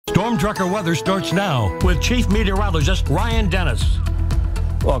Storm Tracker weather starts now with Chief Meteorologist Ryan Dennis.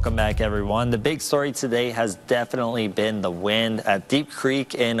 Welcome back, everyone. The big story today has definitely been the wind. At Deep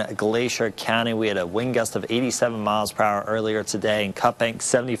Creek in Glacier County, we had a wind gust of 87 miles per hour earlier today. In Cut Bank,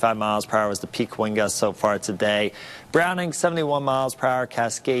 75 miles per hour was the peak wind gust so far today. Browning, 71 miles per hour.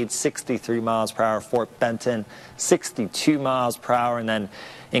 Cascade, 63 miles per hour. Fort Benton, 62 miles per hour. And then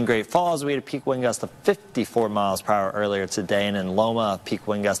in Great Falls, we had a peak wind gust of 54 miles per hour earlier today, and in Loma, a peak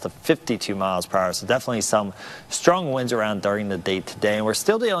wind gust of 52 miles per hour. So definitely some strong winds around during the day today. And we're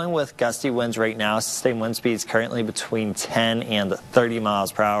still dealing with gusty winds right now. Sustained wind speeds currently between 10 and 30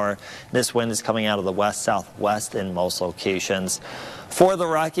 miles per hour. This wind is coming out of the west-southwest in most locations. For the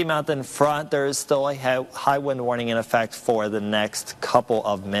Rocky Mountain front, there is still a high wind warning in effect for the next couple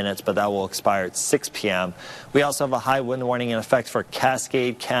of minutes, but that will expire at 6 p.m. We also have a high wind warning in effect for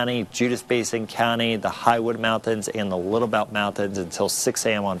Cascade County, Judith Basin County, the Highwood Mountains, and the Little Belt Mountains until 6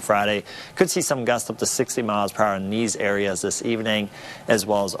 a.m. on Friday. Could see some gusts up to 60 miles per hour in these areas this evening, as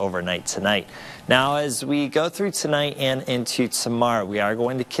well as overnight tonight. Now, as we go through tonight and into tomorrow, we are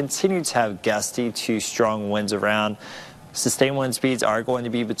going to continue to have gusty to strong winds around. Sustained wind speeds are going to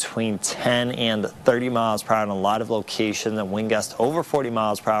be between 10 and 30 miles per hour in a lot of locations, and wind gusts over 40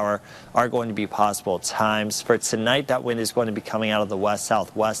 miles per hour are going to be possible at times. For tonight, that wind is going to be coming out of the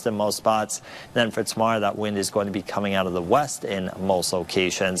west-southwest in most spots. Then for tomorrow, that wind is going to be coming out of the west in most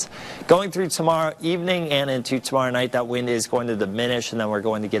locations. Going through tomorrow evening and into tomorrow night, that wind is going to diminish, and then we're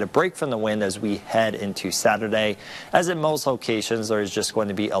going to get a break from the wind as we head into Saturday. As in most locations, there is just going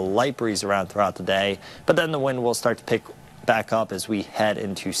to be a light breeze around throughout the day, but then the wind will start to pick back up as we head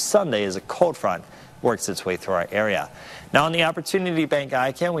into Sunday as a cold front works its way through our area. Now on the Opportunity Bank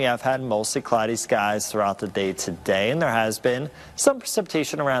ICAM, we have had mostly cloudy skies throughout the day today, and there has been some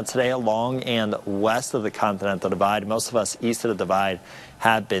precipitation around today along and west of the Continental Divide. Most of us east of the Divide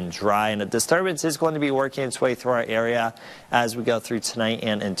have been dry, and a disturbance is going to be working its way through our area as we go through tonight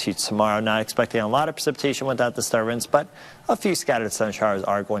and into tomorrow. Not expecting a lot of precipitation with that disturbance, but a few scattered sun showers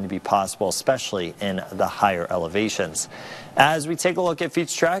are going to be possible, especially in the higher elevations. As we take a look at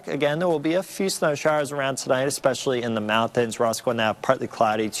Feature Track, again, there will be a few snow showers around tonight, especially in the mountains. We're also going to have partly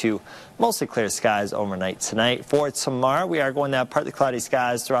cloudy to mostly clear skies overnight tonight. For tomorrow, we are going to have partly cloudy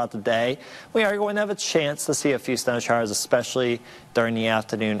skies throughout the day. We are going to have a chance to see a few snow showers, especially during the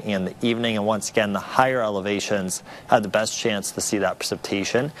afternoon and the evening. And once again, the higher elevations have the best chance to see that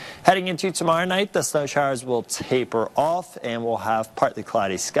precipitation. Heading into tomorrow night, the snow showers will taper off and we'll have partly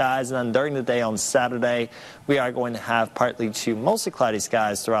cloudy skies. And then during the day on Saturday, we are going to have partly to mostly cloudy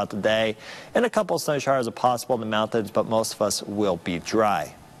skies throughout the day. And a couple of snow showers are possible in the mountains, but most of us will be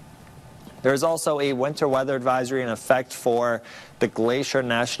dry. There is also a winter weather advisory in effect for the Glacier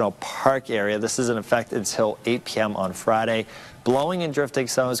National Park area. This is in effect until 8 p.m. on Friday. Blowing and drifting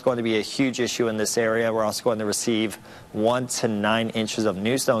snow is going to be a huge issue in this area. We're also going to receive 1 to 9 inches of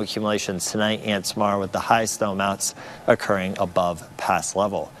new snow accumulation tonight and tomorrow, with the high snow amounts occurring above pass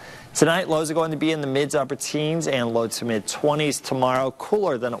level. Tonight, lows are going to be in the mid to upper teens and low to mid 20s. Tomorrow,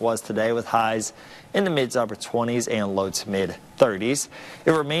 cooler than it was today, with highs in the mid to upper 20s and low to mid 30s.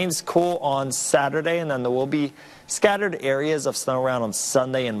 It remains cool on Saturday, and then there will be scattered areas of snow around on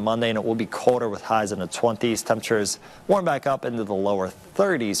Sunday and Monday, and it will be colder with highs in the 20s. Temperatures warm back up into the lower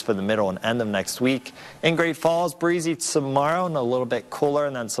 30s for the middle and end of next week. In Great Falls, breezy tomorrow and a little bit cooler,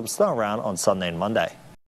 and then some snow around on Sunday and Monday.